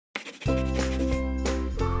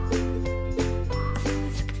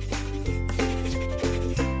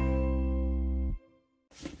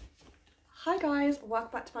guys,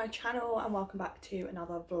 welcome back to my channel and welcome back to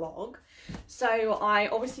another vlog. So I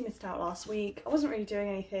obviously missed out last week. I wasn't really doing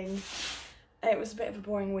anything. It was a bit of a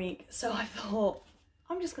boring week, so I thought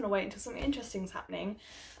I'm just gonna wait until something interesting is happening.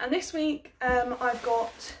 And this week I've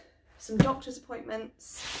got some doctor's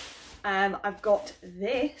appointments. I've got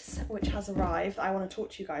this which has arrived that I want to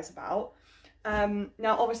talk to you guys about.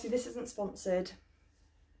 Now obviously this isn't sponsored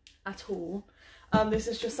at all. This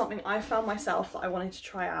is just something I found myself that I wanted to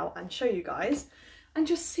try out and show you guys and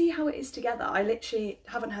just see how it is together. I literally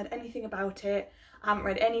haven't heard anything about it. I haven't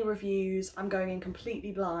read any reviews. I'm going in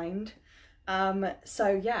completely blind.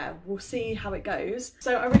 So yeah, we'll see how it goes.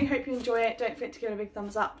 So I really hope you enjoy it. Don't forget to give it a big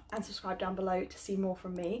thumbs up and subscribe down below to see more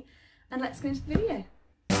from me. And let's go into the video.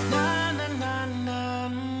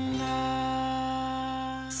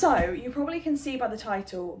 So you probably can see by the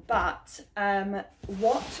title, but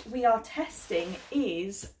what we are testing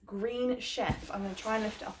is Green Chef. I'm going to try and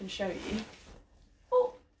lift it up and show you.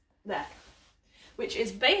 Oh, there. Which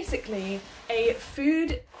is basically a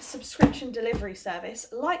food subscription delivery service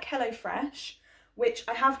like HelloFresh, which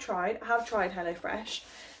I have tried. I have tried HelloFresh.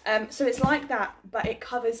 So it's like that, but it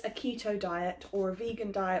covers a keto diet or a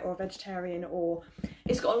vegan diet or a vegetarian, or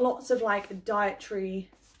it's got lots of like dietary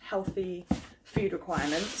healthy food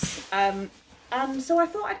requirements, and so I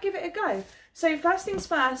thought I'd give it a go. So first things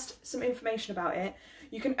first, some information about it.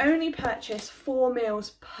 You can only purchase 4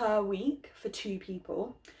 meals per week for 2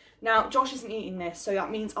 people. Now Josh isn't eating this, so that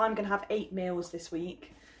means I'm gonna have 8 meals this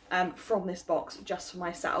week from this box just for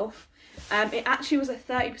myself. It actually was a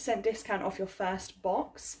 30% discount off your first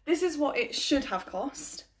box. This is what it should have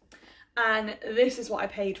cost, and this is what I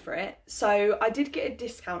paid for it. So I did get a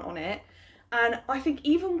discount on it. And I think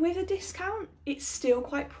even with a discount, it's still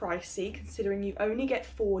quite pricey considering you only get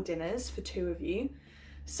 4 dinners for 2 of you.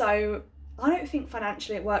 So I don't think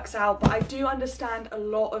financially it works out, but I do understand a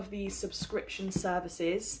lot of these subscription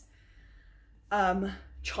services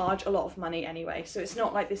charge a lot of money anyway. So it's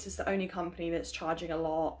not like this is the only company that's charging a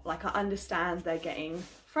lot. Like, I understand they're getting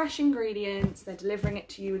fresh ingredients, they're delivering it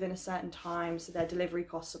to you within a certain time, so their delivery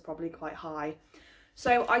costs are probably quite high.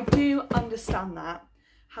 So I do understand that.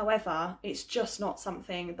 However, it's just not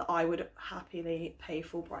something that I would happily pay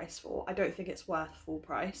full price for. I don't think it's worth full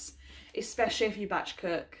price, especially if you batch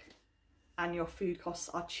cook and your food costs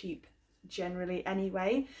are cheap generally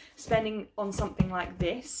anyway. Spending on something like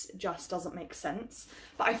this just doesn't make sense.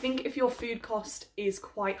 But I think if your food cost is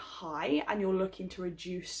quite high and you're looking to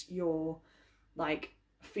reduce your like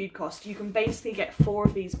food cost, you can basically get 4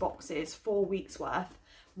 of these boxes, 4 weeks worth.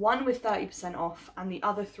 1 with 30% off and the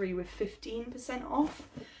other 3 with 15% off.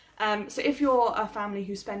 So if you're a family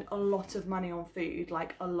who spend a lot of money on food,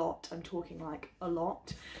 like a lot, I'm talking like a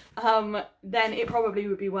lot, then it probably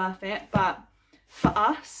would be worth it. But for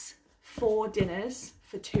us, 4 dinners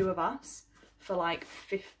for 2 of us for like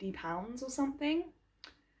 £50 or something,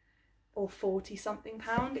 or 40 something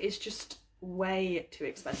pound is just way too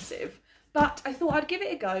expensive. But I thought I'd give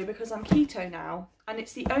it a go because I'm keto now, and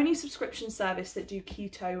it's the only subscription service that do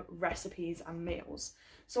keto recipes and meals.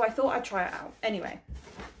 So I thought I'd try it out. Anyway,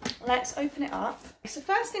 let's open it up. So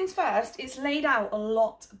first things first, it's laid out a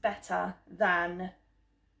lot better than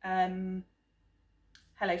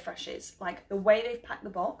HelloFresh's. Like, the way they've packed the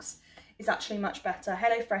box is actually much better.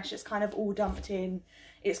 HelloFresh, it's kind of all dumped in.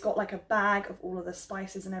 It's got like a bag of all of the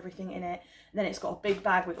spices and everything in it. And then it's got a big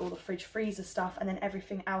bag with all the fridge freezer stuff, and then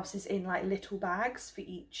everything else is in like little bags for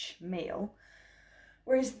each meal.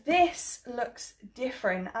 Whereas this looks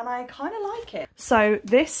different and I kind of like it. So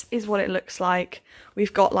this is what it looks like.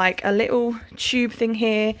 We've got like a little tube thing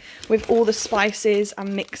here with all the spices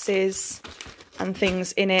and mixes and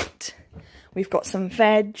things in it. We've got some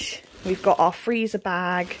veg, we've got our freezer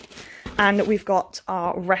bag, and we've got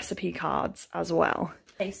our recipe cards as well.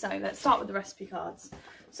 Okay, so let's start with the recipe cards.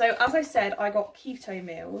 So as I said, I got keto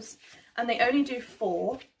meals, and they only do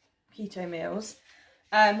 4 keto meals,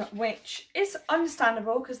 which is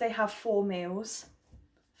understandable because they have 4 meals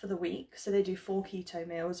for the week. So they do 4 keto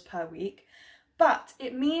meals per week. But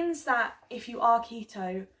it means that if you are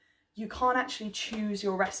keto, you can't actually choose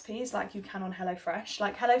your recipes like you can on HelloFresh.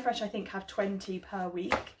 Like HelloFresh, I think, have 20 per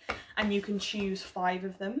week, and you can choose 5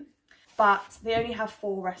 of them. But they only have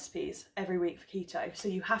 4 recipes every week for keto, so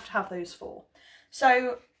you have to have those 4.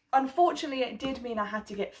 So unfortunately, it did mean I had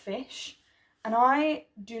to get fish, and I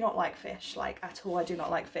do not like fish, like at all. I do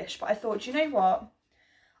not like fish, but I thought, you know what?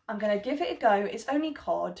 I'm going to give it a go. It's only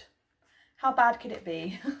cod. How bad could it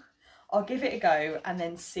be? I'll give it a go and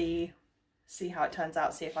then see how it turns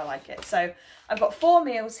out, see if I like it. So I've got 4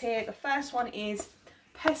 meals here. The first one is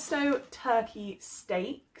pesto turkey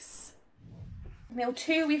steaks. Meal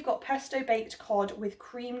 2, we've got pesto baked cod with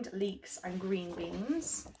creamed leeks and green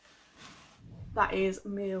beans. That is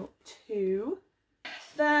meal 2.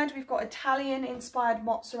 Third, we've got Italian inspired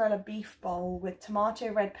mozzarella beef bowl with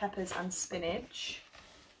tomato, red peppers and spinach.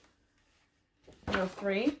 Meal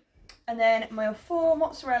 3. And then meal 4,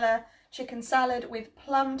 mozzarella chicken salad with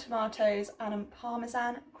plum, tomatoes and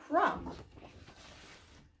parmesan crumb.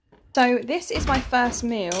 So this is my first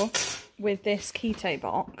meal with this keto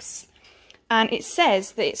box. And it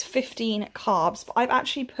says that it's 15 carbs, but I've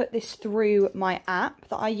actually put this through my app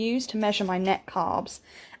that I use to measure my net carbs.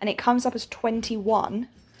 And it comes up as 21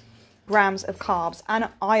 grams of carbs. And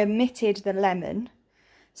I omitted the lemon.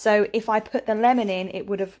 So if I put the lemon in, it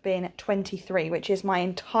would have been 23, which is my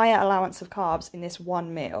entire allowance of carbs in this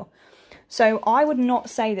one meal. So I would not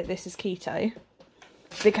say that this is keto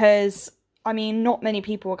because, I mean, not many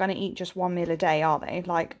people are going to eat just one meal a day, are they?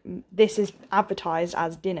 Like, this is advertised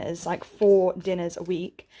as dinners, like 4 dinners a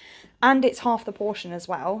week. And it's half the portion as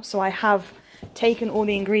well. So I have taken all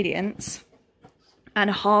the ingredients and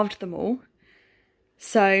halved them all.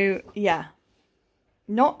 So, yeah.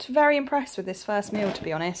 Not very impressed with this first meal, to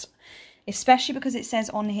be honest. Especially because it says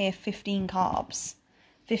on here 15 carbs.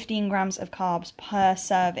 15 grams of carbs per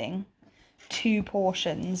serving. 2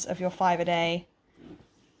 portions of your 5 a day.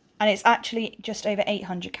 And it's actually just over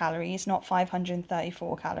 800 calories, not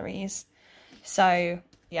 534 calories. So,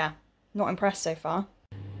 yeah, not impressed so far.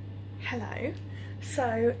 Hello.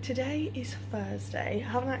 So, today is Thursday.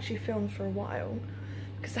 I haven't actually filmed for a while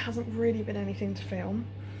because there hasn't really been anything to film.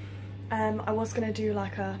 I was going to do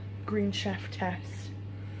like a Green Chef test,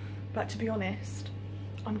 but to be honest,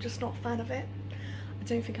 I'm just not a fan of it. I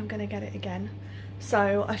don't think I'm going to get it again.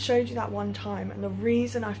 So, I showed you that one time, and the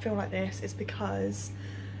reason I feel like this is because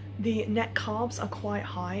the net carbs are quite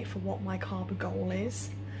high for what my carb goal is.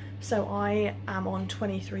 So I am on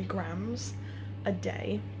 23 grams a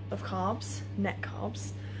day of carbs, net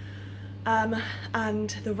carbs.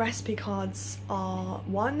 And the recipe cards are,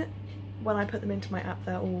 one, when I put them into my app,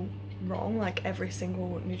 they're all wrong. Like, every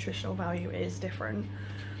single nutritional value is different.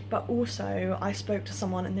 But also, I spoke to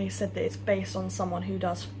someone and they said that it's based on someone who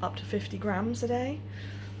does up to 50 grams a day.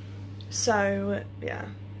 So, yeah.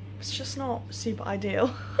 It's just not super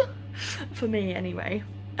ideal for me anyway.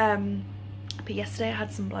 But yesterday I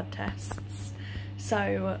had some blood tests,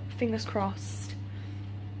 so fingers crossed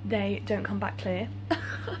they don't come back clear.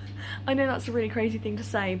 I know that's a really crazy thing to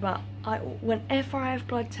say, but whenever I have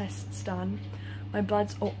blood tests done, my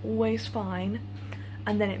bloods are always fine,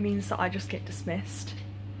 and then it means that I just get dismissed,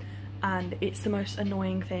 and it's the most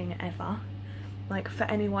annoying thing ever. Like, for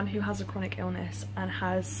anyone who has a chronic illness and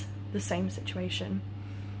has the same situation,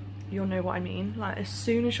 you'll know what I mean. Like, as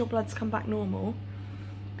soon as your bloods come back normal,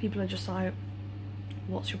 people are just like,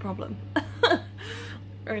 what's your problem?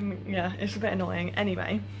 And yeah, it's a bit annoying.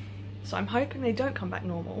 Anyway, so I'm hoping they don't come back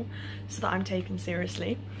normal so that I'm taken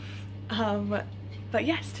seriously. But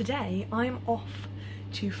yes, today I'm off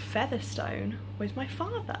to Featherstone with my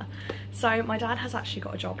father. So my dad has actually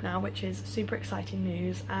got a job now, which is super exciting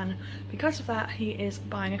news, and because of that he is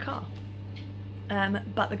buying a car.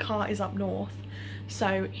 But the car is up north,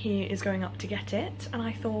 so he is going up to get it, and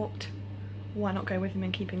I thought, why not go with him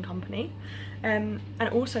and keep him company? And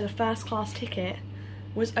also the first class ticket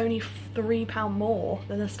was only £3 more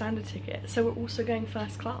than the standard ticket, so we're also going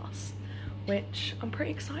first class, which I'm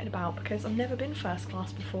pretty excited about because I've never been first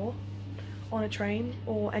class before on a train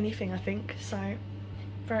or anything, I think, so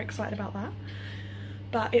very excited about that.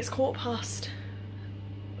 But it's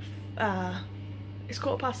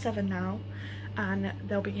 7:15 now, and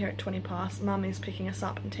they'll be here at 20 past. Mum is picking us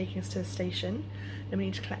up and taking us to the station. Then we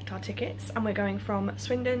need to collect our tickets, and we're going from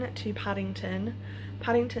Swindon to Paddington,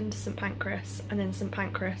 Paddington to St Pancras, and then St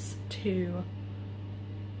Pancras to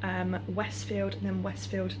Westfield, and then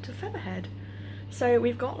Westfield to Featherhead. So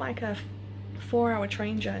we've got like a 4-hour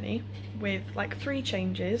train journey with like 3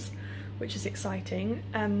 changes, which is exciting.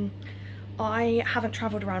 I haven't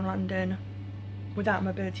travelled around London without a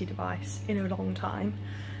mobility device in a long time,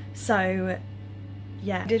 so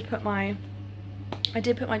yeah, I did put my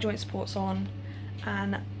joint supports on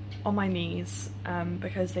and on my knees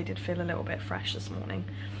because they did feel a little bit fresh this morning,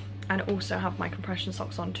 and also have my compression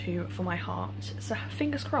socks on too for my heart. So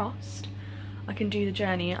fingers crossed I can do the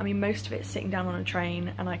journey. I mean, most of it is sitting down on a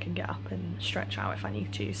train, and I can get up and stretch out if I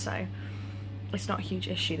need to, so it's not a huge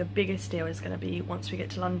issue. The biggest deal is going to be once we get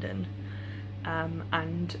to London,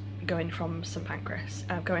 and going from St Pancras,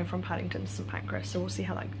 going from Paddington to St Pancras. So we'll see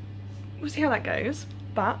how that goes.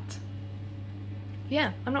 But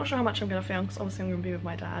yeah, I'm not sure how much I'm going to film because obviously I'm going to be with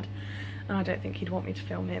my dad, and I don't think he'd want me to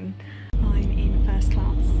film him. I'm in first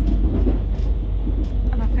class,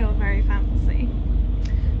 and I feel very fancy.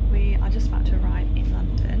 We are just about to arrive in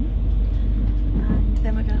London, and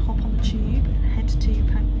then we're going to hop on the tube and head to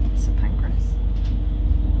St Pancras.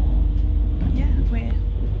 But yeah, we're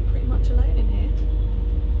pretty much alone in here.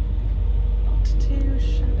 Not too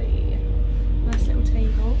shabby. Nice little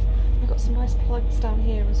table. We've got some nice plugs down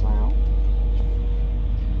here as well.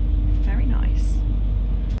 Very nice.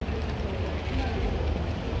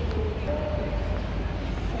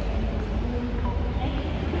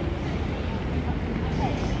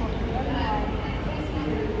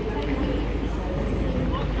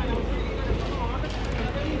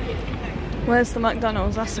 Where's the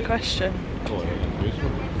McDonald's? That's the question.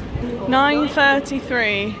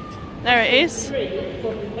 9:33. There it is.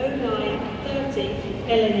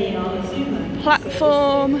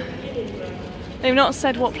 Platform. They've not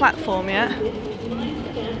said what platform yet.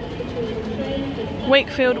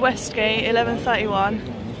 Wakefield Westgate, 11:31.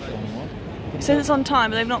 It says it's on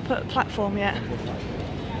time, but they've not put a platform yet.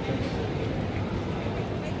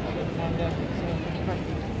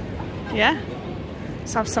 Yeah?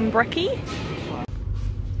 Let's have some brekkie.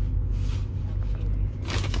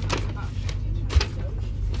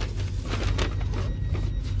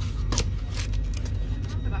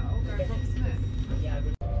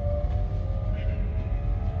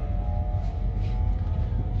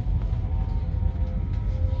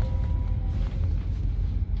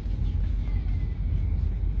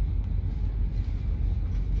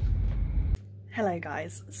 Hello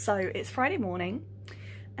guys, so it's Friday morning.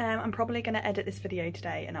 I'm probably going to edit this video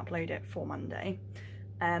today and upload it for Monday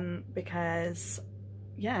because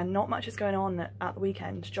yeah, not much is going on at the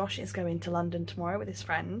weekend. Josh is going to London tomorrow with his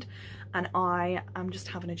friend and I am just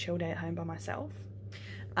having a chill day at home by myself.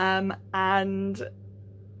 And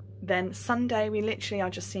then Sunday we literally are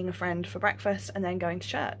just seeing a friend for breakfast and then going to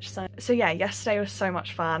church. So yeah, yesterday was so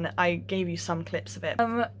much fun. I gave you some clips of it.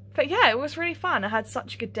 But yeah, it was really fun. I had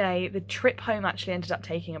such a good day. The trip home actually ended up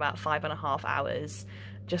taking about 5.5 hours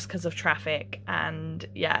just because of traffic, and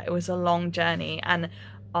yeah, it was a long journey. And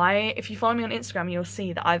if you follow me on Instagram, you'll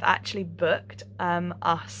see that I've actually booked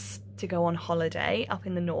us to go on holiday up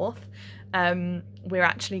in the north. We're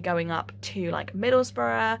actually going up to like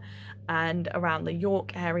Middlesbrough and around the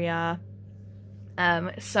York area.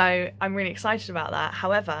 So I'm really excited about that.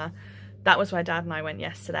 However, that was where Dad and I went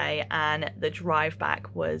yesterday, and the drive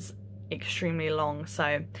back was extremely long.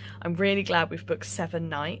 So I'm really glad we've booked 7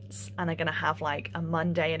 nights and are going to have like a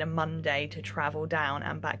Monday and a Monday to travel down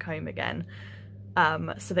and back home again.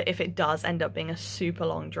 So that if it does end up being a super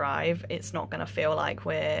long drive, it's not going to feel like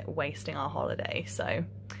we're wasting our holiday. So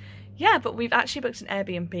yeah, but we've actually booked an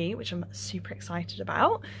Airbnb, which I'm super excited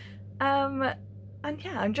about. And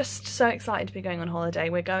yeah, I'm just so excited to be going on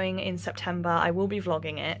holiday. We're going in September. I will be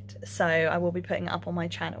vlogging it, so I will be putting it up on my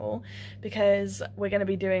channel because we're going to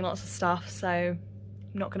be doing lots of stuff, so I'm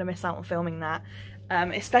not going to miss out on filming that.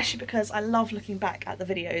 Especially because I love looking back at the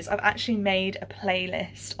videos. I've actually made a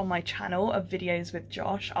playlist on my channel of videos with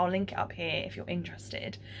Josh. I'll link it up here if you're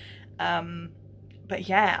interested. But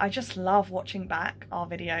yeah, I just love watching back our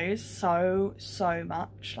videos so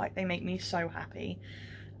much. Like, they make me so happy.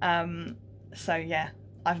 So yeah,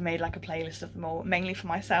 I've made like a playlist of them all, mainly for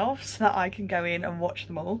myself, so that I can go in and watch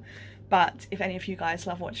them all. But if any of you guys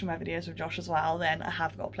love watching my videos with Josh as well, then I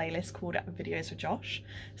have got a playlist called Videos with Josh,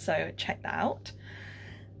 so check that out.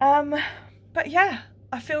 But yeah,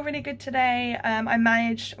 I feel really good today. I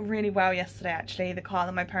managed really well yesterday actually. The car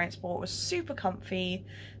that my parents bought was super comfy,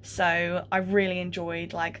 so I really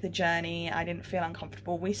enjoyed like the journey. I didn't feel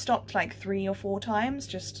uncomfortable. We stopped like 3 or 4 times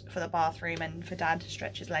just for the bathroom and for Dad to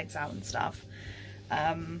stretch his legs out and stuff.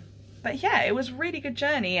 But yeah, it was a really good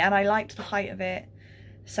journey and I liked the height of it,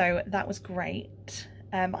 so that was great.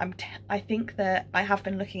 I think that I have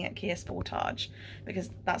been looking at Kia Sportage because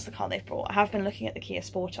that's the car they've brought. I have been looking at the Kia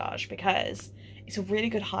Sportage because it's a really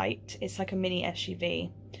good height. It's like a mini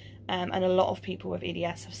SUV, and a lot of people with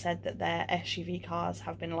EDS have said that their SUV cars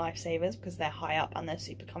have been lifesavers because they're high up and they're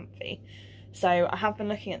super comfy. So I have been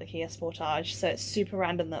looking at the Kia Sportage, so it's super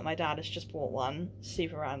random that my dad has just bought one.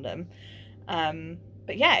 Super random.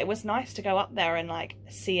 But yeah, it was nice to go up there and like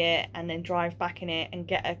see it and then drive back in it and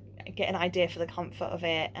get an idea for the comfort of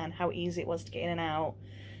it and how easy it was to get in and out.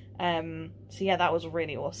 So yeah, that was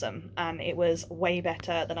really awesome, and it was way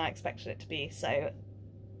better than I expected it to be, so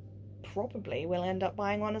probably we'll end up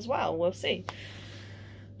buying one as well, we'll see.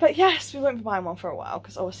 But yes, we won't be buying one for a while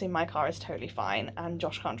because obviously my car is totally fine and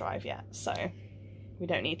Josh can't drive yet, so we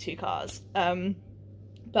don't need 2 cars.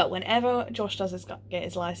 But whenever Josh does get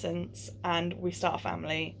his license and we start a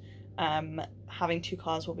family, having 2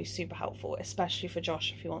 cars will be super helpful, especially for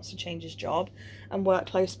Josh if he wants to change his job and work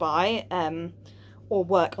close by. or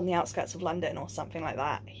work on the outskirts of London or something like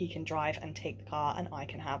that, he can drive and take the car, and I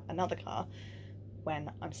can have another car when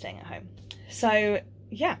I'm staying at home. So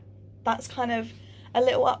yeah, that's kind of a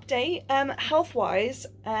little update. Health-wise,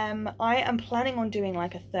 I am planning on doing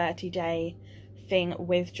like a 30-day thing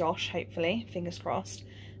with Josh, hopefully, fingers crossed.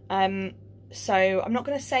 So I'm not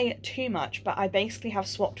going to say too much, but I basically have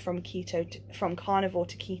swapped from carnivore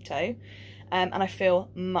to keto, and I feel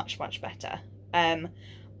much better.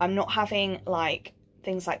 I'm not having like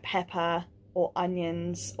things like pepper or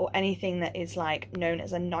onions or anything that is like known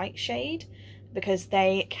as a nightshade, because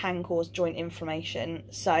they can cause joint inflammation,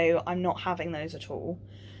 so I'm not having those at all.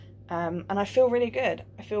 And I feel really good.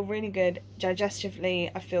 I feel really good. Digestively,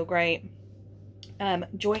 I feel great.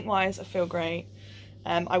 Joint wise, I feel great.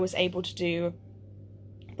 I was able to do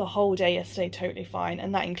the whole day yesterday totally fine,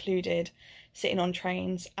 and that included sitting on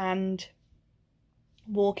trains and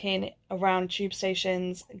walking around tube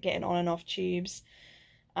stations, getting on and off tubes.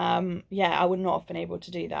 Yeah, I would not have been able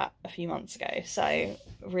to do that a few months ago, so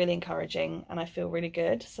really encouraging, and I feel really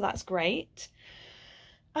good, so that's great.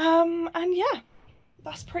 And yeah,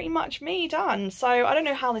 that's pretty much me done. So I don't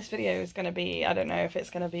know how this video is going to be. I don't know if it's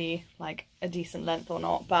going to be like a decent length or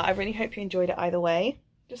not, but I really hope you enjoyed it either way.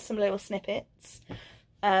 Just some little snippets.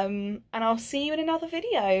 And I'll see you in another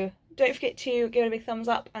video. Don't forget to give it a big thumbs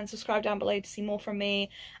up and subscribe down below to see more from me.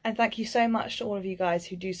 And thank you so much to all of you guys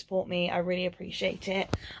who do support me. I really appreciate it.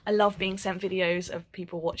 I love being sent videos of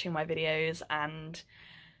people watching my videos, and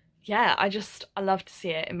yeah, I love to see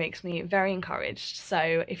it. It makes me very encouraged.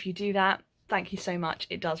 So if you do that, thank you so much.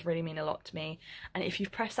 It does really mean a lot to me. And if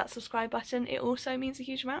you've pressed that subscribe button, it also means a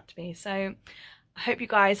huge amount to me. So I hope you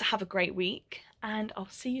guys have a great week, and I'll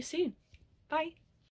see you soon. Bye.